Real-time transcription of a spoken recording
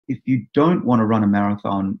if you don't want to run a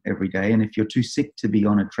marathon every day, and if you're too sick to be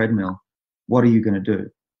on a treadmill, what are you going to do?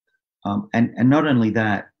 And not only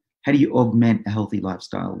that, how do you augment a healthy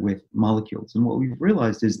lifestyle with molecules? And what we've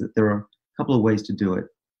realized is that there are a couple of ways to do it.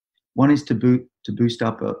 One is to boost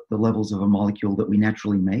up the levels of a molecule that we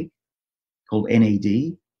naturally make, called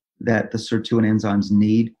NAD, that the Sirtuin enzymes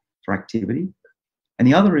need for activity. And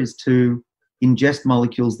the other is to ingest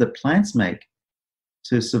molecules that plants make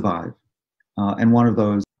to survive. And one of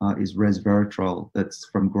those is Resveratrol, that's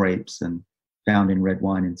from grapes and found in red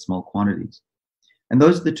wine in small quantities. And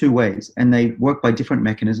those are the two ways, and they work by different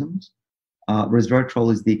mechanisms.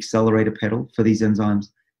 Resveratrol is the accelerator pedal for these enzymes,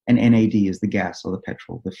 and NAD is the gas or the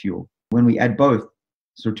petrol, the fuel. When we add both,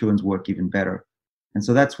 Sirtuins work even better. And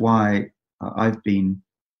so that's why I've been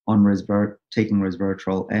on taking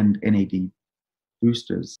Resveratrol and NAD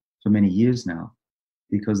boosters for many years now,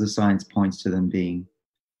 because the science points to them being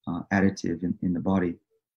additive in the body.